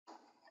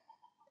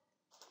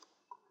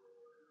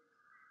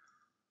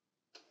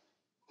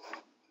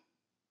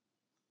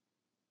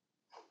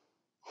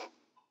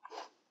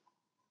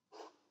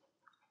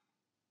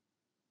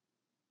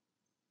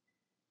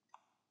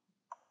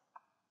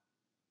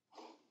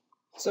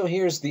So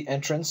here's the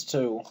entrance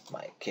to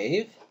my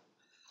cave.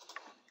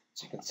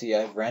 As you can see,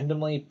 I've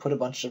randomly put a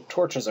bunch of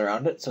torches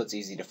around it so it's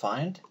easy to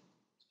find.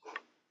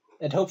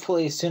 And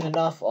hopefully soon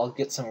enough I'll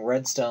get some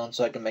redstone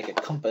so I can make a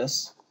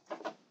compass.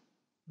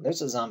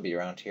 There's a zombie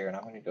around here and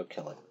I'm going to go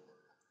kill it.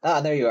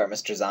 Ah, there you are,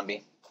 Mr.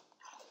 Zombie.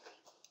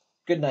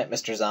 Good night,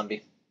 Mr.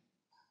 Zombie.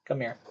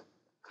 Come here.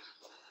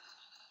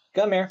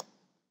 Come here.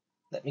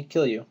 Let me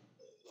kill you.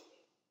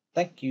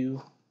 Thank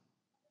you.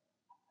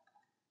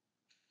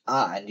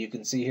 Ah, and you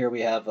can see here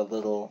we have a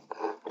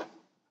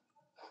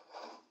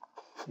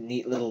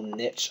neat little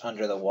niche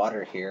under the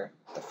water here,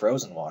 the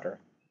frozen water.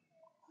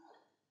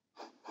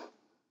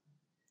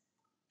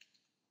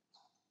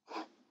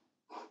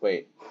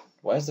 Wait,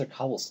 why is there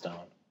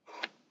cobblestone?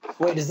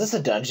 Wait, is this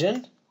a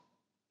dungeon?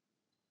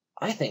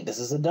 I think this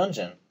is a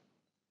dungeon.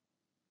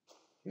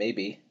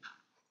 Maybe.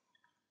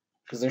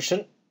 Because there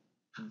shouldn't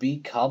be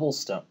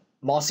cobblestone.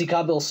 Mossy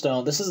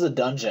cobblestone, this is a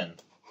dungeon.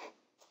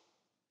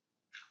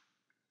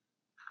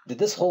 Did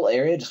this whole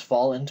area just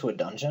fall into a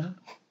dungeon?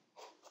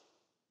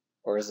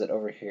 Or is it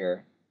over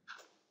here?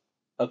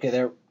 Okay,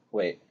 there...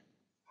 Wait.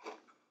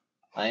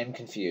 I am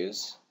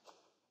confused.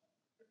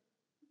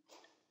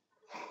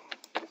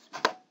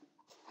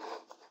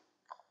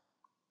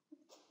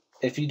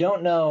 If you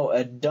don't know,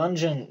 a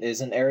dungeon is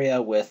an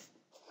area with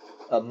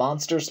a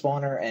monster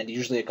spawner and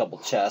usually a couple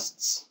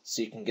chests,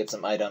 so you can get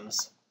some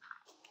items.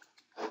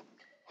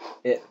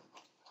 It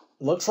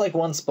looks like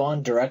one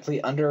spawned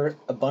directly under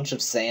a bunch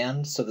of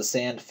sand, so the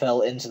sand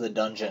fell into the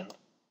dungeon.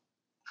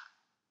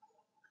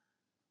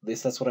 At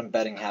least that's what I'm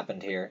betting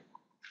happened here.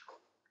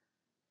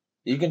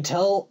 You can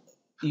tell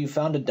you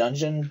found a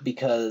dungeon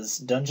because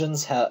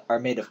dungeons are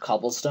made of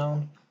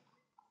cobblestone,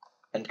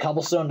 and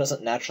cobblestone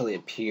doesn't naturally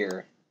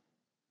appear.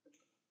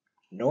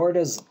 Nor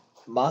does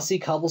mossy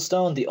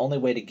cobblestone. The only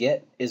way to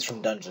get is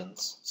from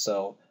dungeons,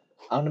 so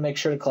I'm going to make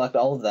sure to collect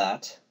all of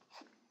that.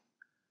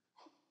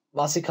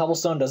 Mossy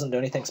cobblestone doesn't do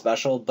anything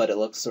special, but it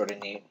looks sort of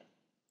neat,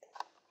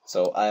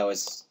 so I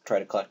always try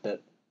to collect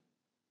it.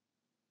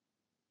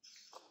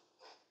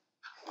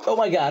 Oh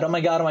my god, oh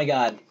my god, oh my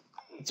god.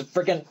 It's a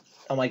frickin'...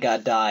 Oh my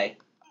god, die.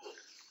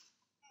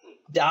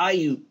 Die,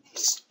 you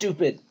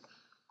stupid...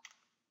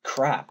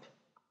 crap.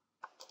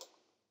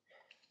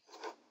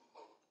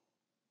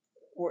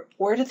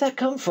 Where did that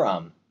come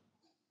from?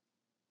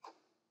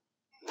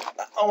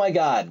 Oh my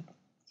god.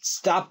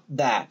 Stop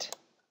that.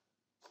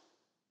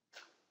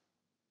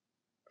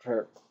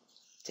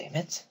 Damn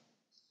it.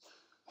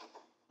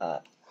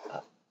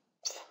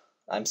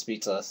 I'm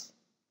speechless.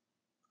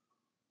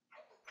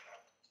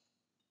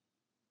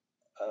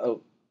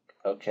 Oh,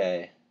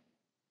 okay.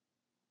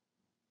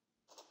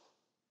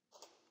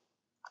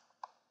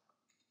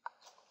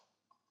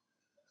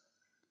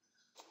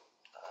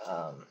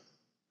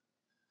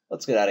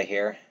 Let's get out of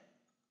here.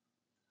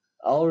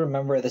 I'll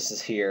remember this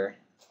is here.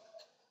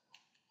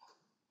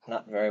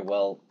 Not very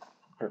well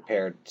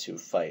prepared to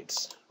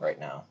fight right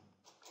now.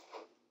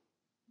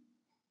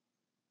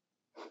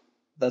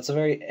 That's a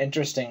very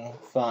interesting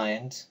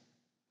find.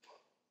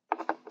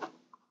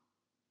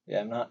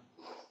 Yeah, I'm not...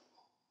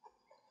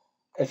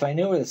 If I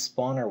knew where the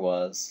spawner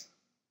was...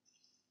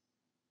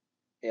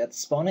 Yeah, it's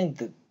spawning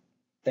the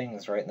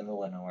things right in the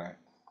middle of nowhere.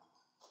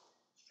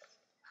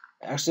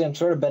 Actually, I'm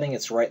sort of betting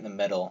it's right in the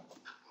middle.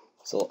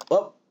 So,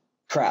 oh,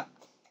 crap.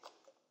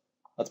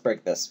 Let's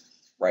break this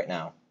right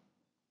now.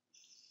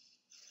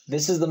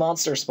 This is the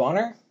monster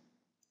spawner.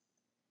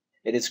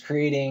 It is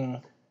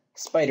creating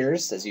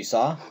spiders, as you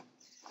saw.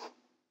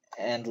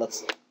 And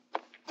let's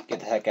get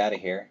the heck out of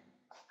here.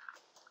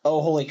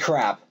 Oh, holy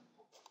crap.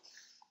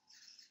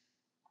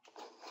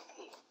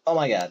 Oh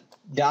my god.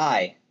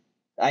 Die.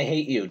 I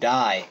hate you.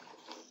 Die.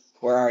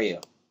 Where are you?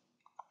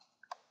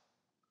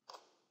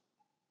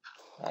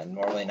 I'm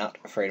normally not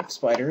afraid of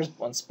spiders.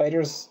 When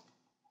spiders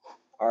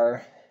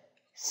are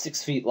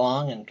 6 feet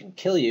long and can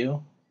kill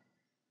you,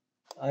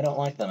 I don't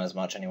like them as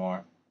much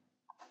anymore.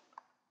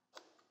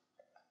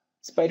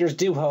 Spiders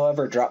do,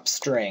 however, drop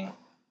string,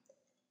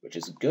 which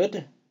is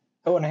good.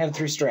 Oh, and I have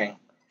 3 string.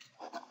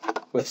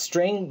 With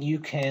string, you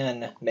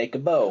can make a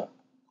bow,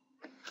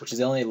 which is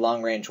the only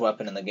long-range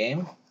weapon in the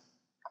game.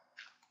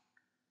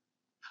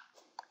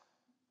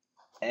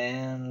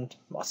 And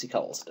mossy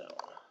cobblestone.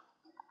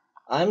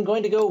 I'm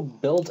going to go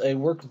build a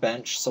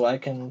workbench so I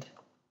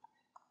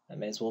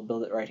may as well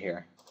build it right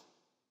here.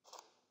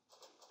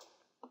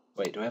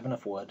 Wait, do I have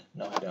enough wood?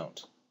 No, I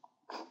don't.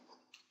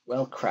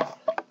 Well, crap.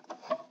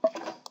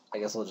 I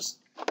guess I'll just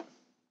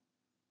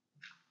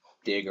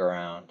dig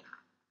around.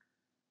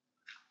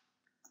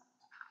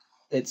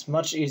 It's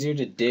much easier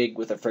to dig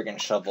with a friggin'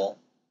 shovel,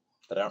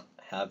 but I don't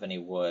have any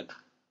wood.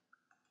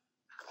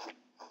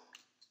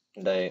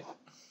 And I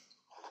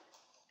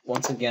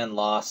once again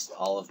lost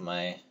all of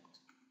my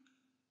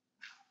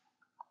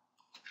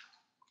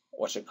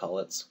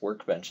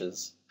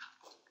workbenches.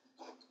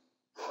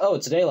 Oh,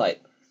 it's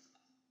daylight.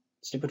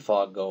 Stupid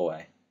fog, go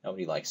away.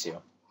 Nobody likes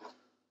you.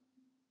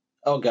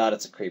 Oh god,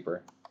 it's a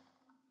creeper.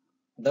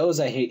 Those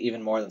I hate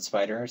even more than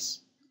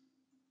spiders,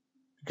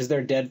 because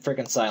they're dead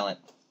frickin' silent.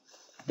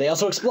 They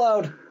also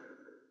explode!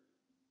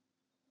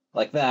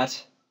 like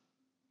that,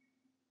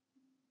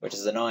 which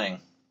is annoying.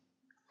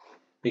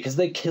 Because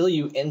they kill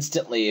you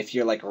instantly if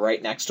you're like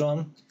right next to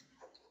them.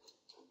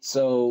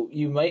 So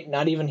you might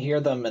not even hear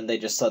them and they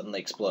just suddenly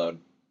explode.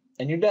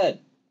 And you're dead.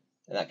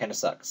 And that kind of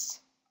sucks.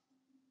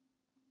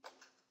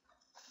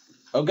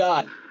 Oh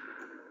god!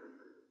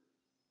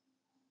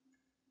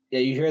 Yeah,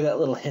 you hear that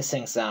little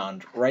hissing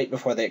sound right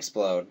before they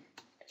explode.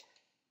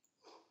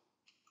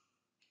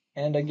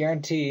 And I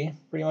guarantee,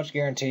 pretty much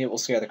guarantee, it will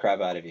scare the crap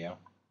out of you.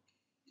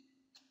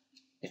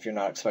 If you're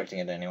not expecting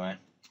it anyway.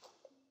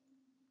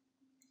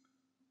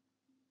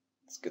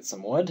 Let's get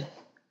some wood.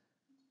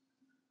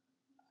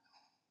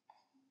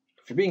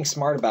 If you're being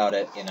smart about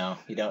it, you know,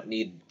 you don't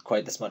need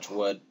quite this much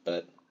wood,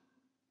 but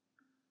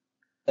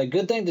a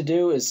good thing to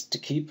do is to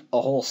keep a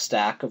whole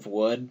stack of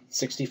wood,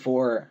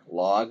 64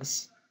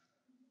 logs,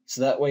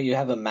 so that way you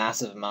have a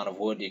massive amount of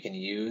wood you can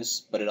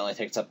use, but it only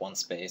takes up one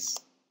space.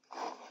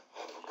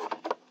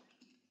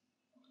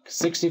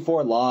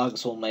 64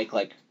 logs will make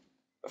like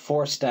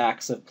 4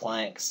 stacks of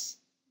planks,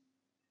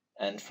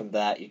 and from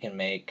that you can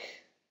make,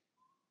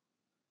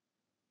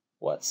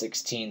 what,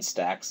 16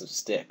 stacks of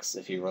sticks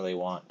if you really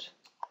want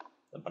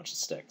a bunch of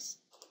sticks.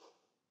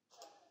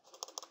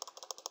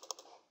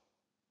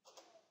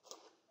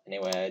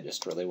 Anyway, I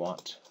just really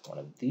want one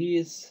of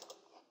these.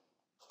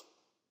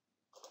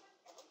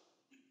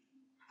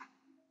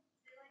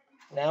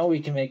 Now we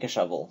can make a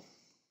shovel.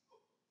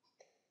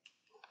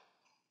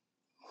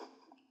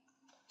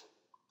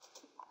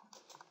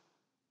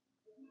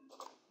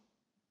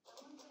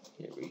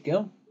 Here we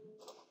go.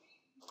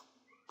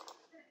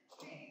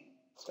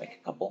 Let's make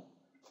a couple.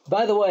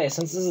 By the way,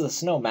 since this is a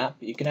snow map,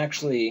 you can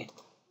actually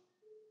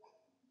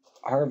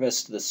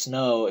harvest the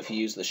snow if you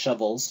use the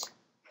shovels,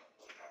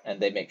 and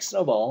they make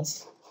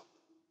snowballs.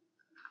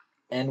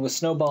 And with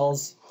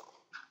snowballs,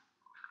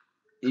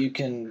 you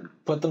can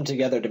put them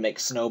together to make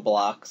snow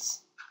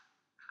blocks,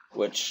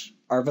 which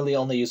are really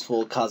only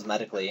useful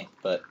cosmetically,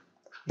 but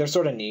they're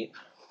sort of neat.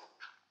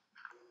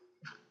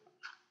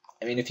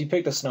 I mean, if you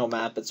pick the snow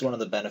map, it's one of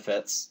the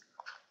benefits,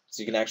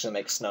 so you can actually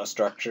make snow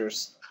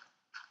structures.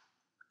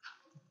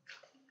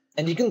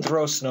 And you can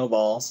throw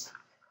snowballs.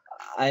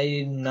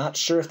 I'm not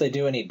sure if they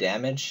do any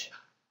damage,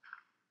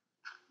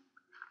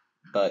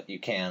 but you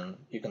can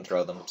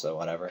throw them, so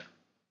whatever.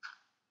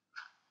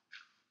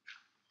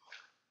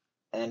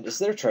 And is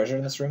there treasure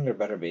in this room? There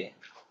better be.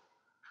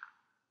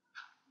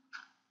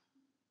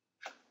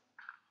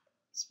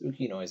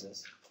 Spooky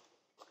noises.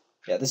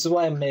 Yeah, this is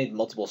why I made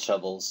multiple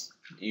shovels.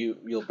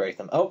 You'll break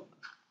them. Oh!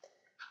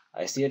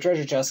 I see a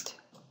treasure chest.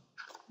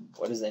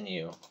 What is in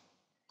you?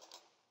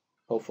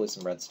 Hopefully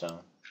some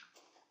redstone.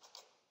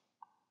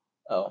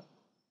 Oh.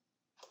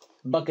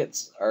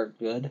 Buckets are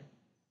good.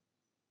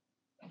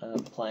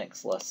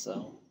 Planks less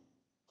so.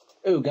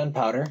 Ooh,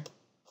 gunpowder.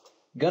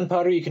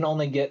 Gunpowder you can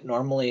only get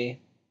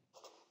normally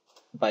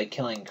by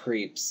killing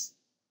creeps.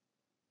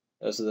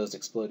 Those are those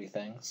explodey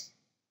things.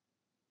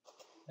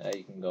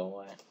 You can go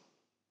away.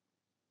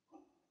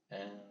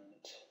 And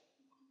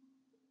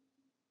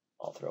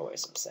I'll throw away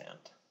some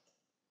sand.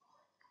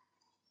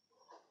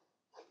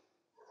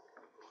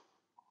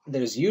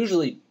 There's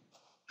usually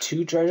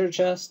 2 treasure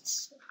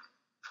chests,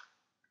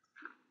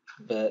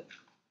 but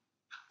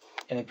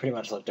I pretty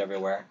much looked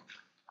everywhere.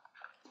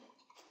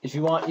 If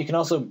you want, you can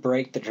also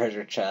break the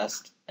treasure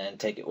chest and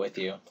take it with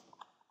you.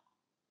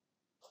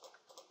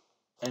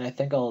 And I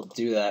think I'll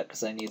do that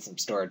because I need some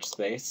storage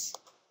space.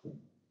 And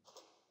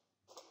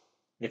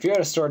if you're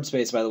out of storage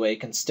space, by the way, you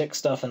can stick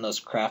stuff in those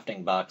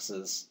crafting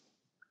boxes,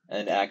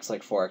 and it acts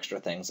like 4 extra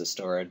things as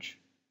storage.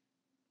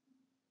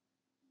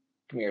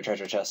 Give me your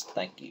treasure chest,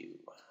 thank you.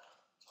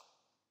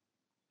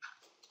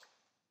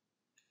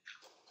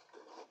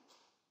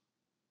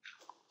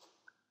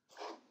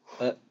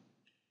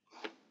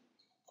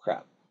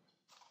 Crap.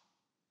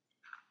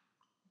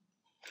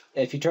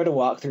 If you try to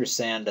walk through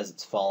sand as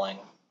it's falling,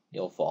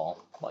 you'll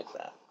fall like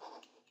that.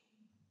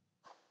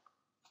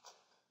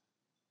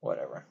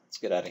 Whatever. Let's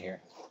get out of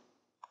here.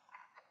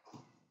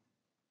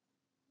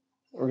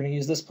 We're going to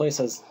use this place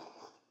as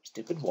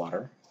stupid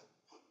water.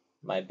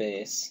 My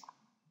base.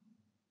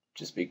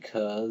 Just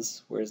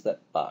because... Where's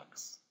that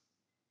box?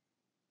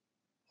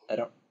 I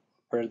don't...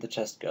 Where did the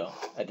chest go?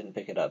 I didn't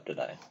pick it up, did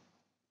I?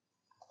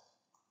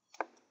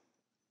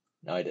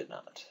 No, I did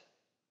not.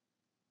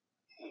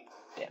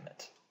 Damn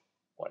it.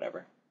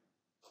 Whatever.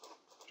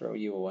 Throw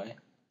you away.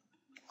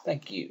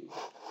 Thank you.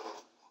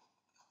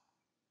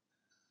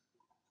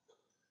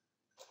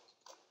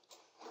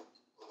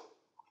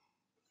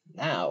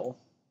 Now,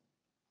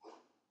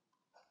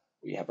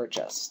 we have our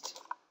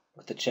chest.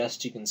 With the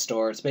chest you can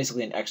store, it's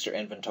basically an extra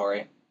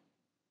inventory.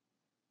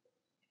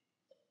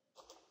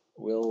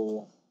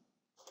 We'll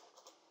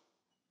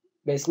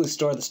basically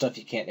store the stuff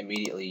you can't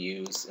immediately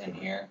use in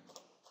here.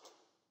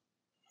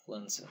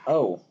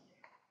 Oh!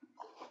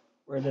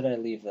 Where did I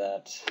leave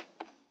that?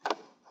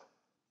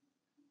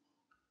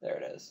 There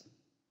it is.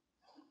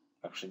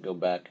 Actually go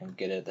back and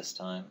get it this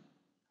time.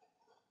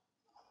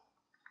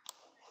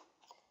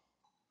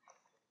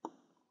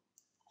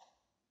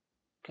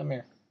 Come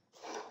here.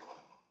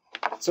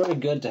 It's sort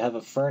of good to have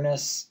a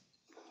furnace,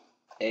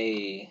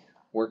 a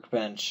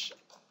workbench,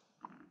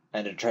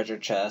 and a treasure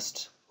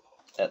chest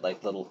at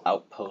like little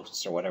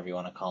outposts or whatever you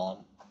want to call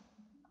them.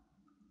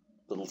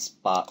 Little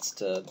spots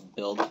to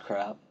build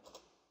crap.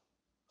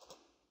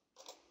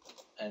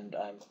 And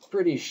I'm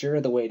pretty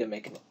sure the way to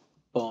make a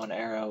bow and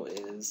arrow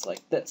is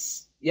like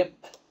this. Yep.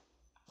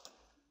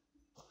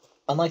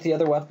 Unlike the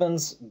other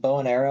weapons, bow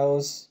and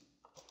arrows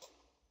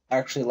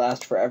actually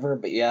last forever,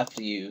 but you have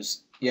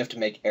to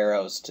make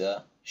arrows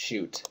to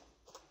shoot.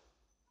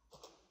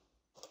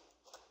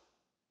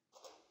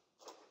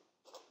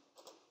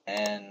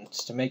 And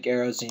to make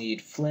arrows you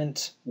need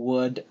flint,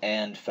 wood,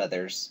 and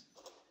feathers.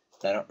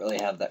 I don't really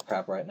have that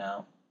crap right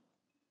now.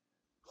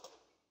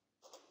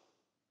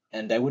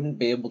 And I wouldn't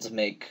be able to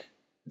make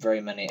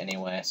very many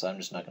anyway, so I'm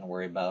just not going to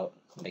worry about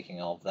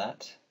making all of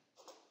that.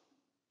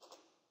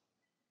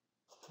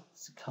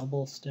 It's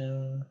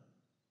cobblestone.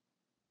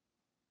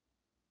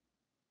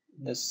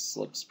 This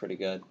looks pretty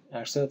good.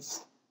 Actually,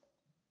 that's...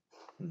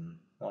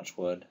 how much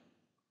wood?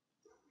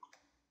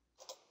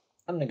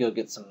 I'm gonna go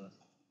get some...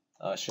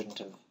 Oh, I shouldn't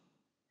have...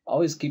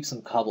 Always keep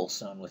some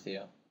cobblestone with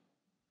you.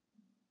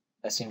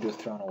 I seem to have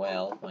thrown away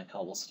all of my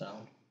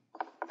cobblestone.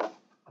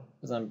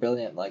 Because I'm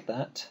brilliant like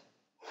that.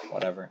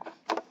 Whatever.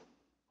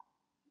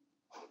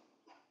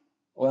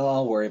 Well,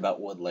 I'll worry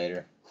about wood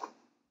later.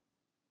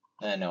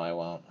 No, I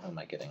won't. Who am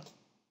I kidding?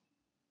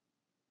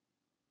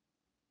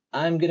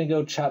 I'm gonna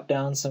go chop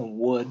down some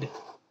wood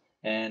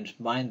and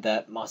mine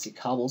that mossy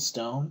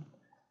cobblestone,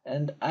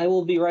 and I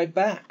will be right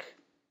back.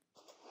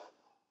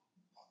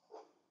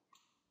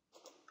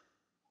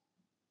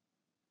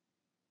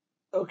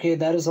 Okay,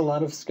 that is a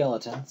lot of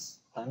skeletons.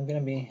 I'm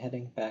gonna be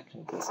heading back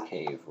into this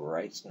cave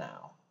right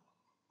now.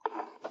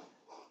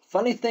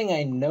 Funny thing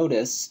I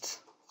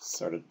noticed,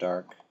 sort of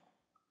dark,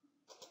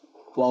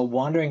 while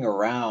wandering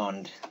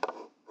around,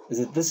 is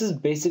that this is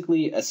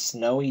basically a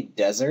snowy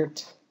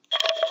desert.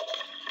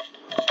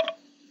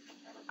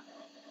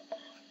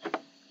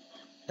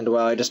 And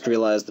wow, I just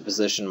realized the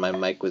position my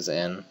mic was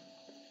in.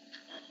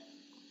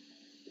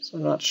 So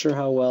I'm not sure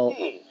how well,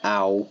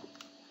 ow,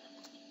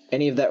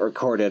 any of that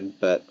recorded,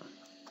 but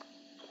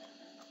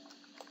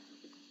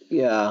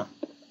yeah,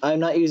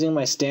 I'm not using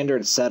my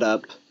standard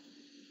setup.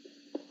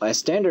 My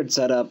standard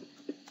setup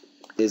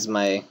is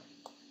my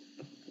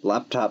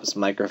laptop's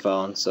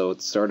microphone, so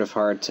it's sort of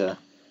hard to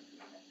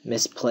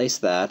misplace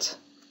that.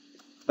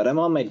 But I'm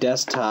on my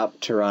desktop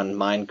to run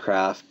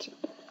Minecraft.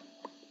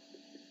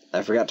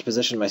 I forgot to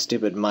position my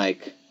stupid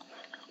mic.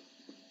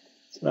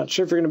 So I'm not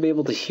sure if you're going to be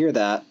able to hear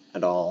that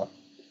at all.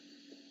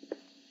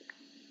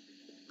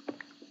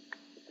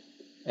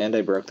 And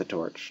I broke the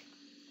torch.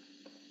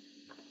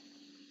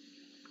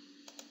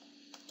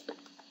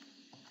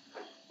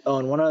 Oh,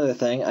 and one other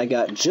thing, I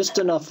got just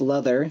enough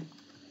leather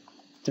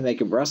to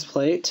make a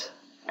breastplate.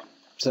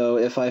 So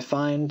if I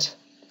find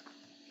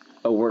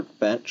a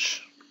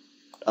workbench,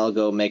 I'll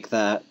go make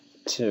that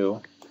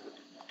too.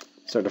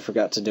 Sort of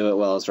forgot to do it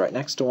while I was right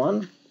next to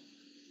one.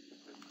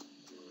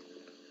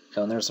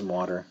 Oh, and there's some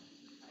water.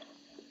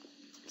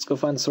 Let's go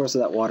find the source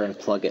of that water and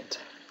plug it.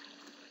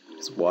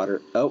 It's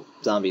water. Oh,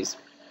 zombies.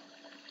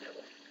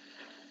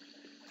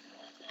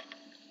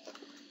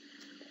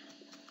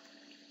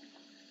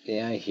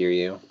 Yeah, I hear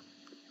you.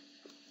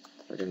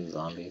 Friggin'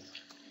 zombies.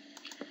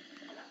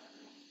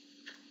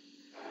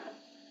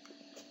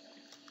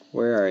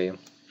 Where are you?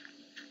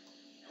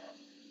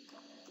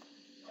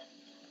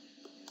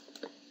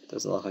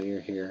 Doesn't look like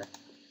you're here.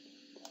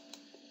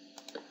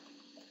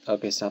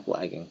 Okay, stop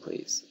lagging,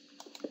 please.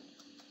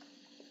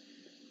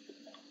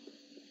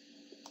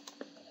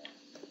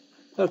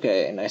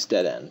 Okay, nice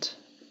dead end.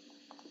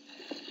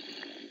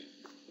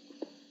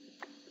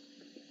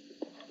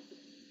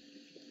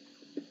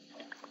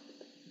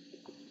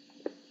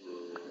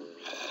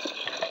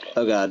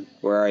 Oh god,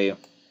 where are you?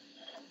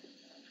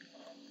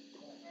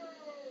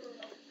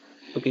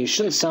 Okay, you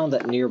shouldn't sound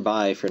that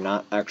nearby if you're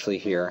not actually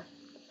here.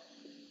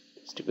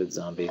 Stupid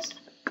zombies.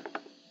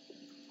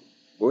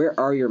 Where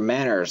are your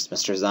manners,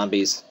 Mr.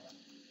 Zombies?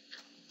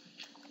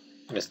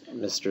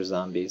 Mr.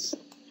 Zombies.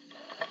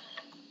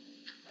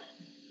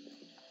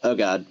 Oh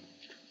god.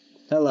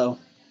 Hello.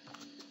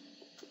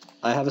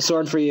 I have a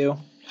sword for you.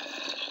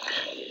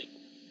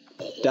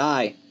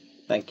 Die.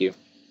 Thank you.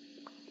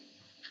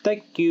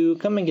 Thank you.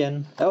 Come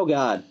again. Oh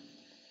god.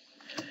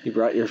 You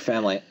brought your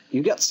family.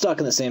 You got stuck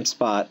in the same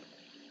spot.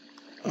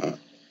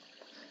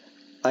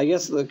 I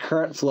guess the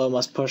current flow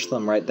must push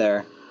them right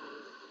there.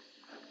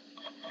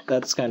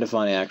 That's kind of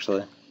funny,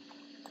 actually.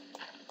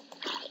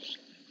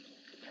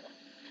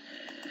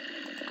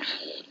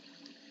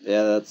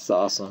 Yeah, that's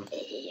awesome.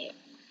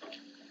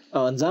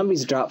 Oh, and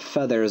zombies drop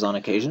feathers on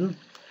occasion.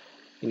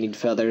 You need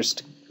feathers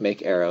to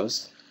make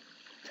arrows.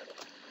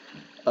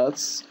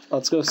 Let's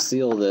go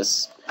seal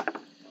this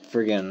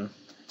friggin'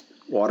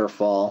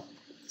 waterfall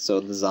so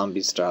the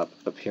zombies stop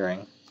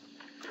appearing.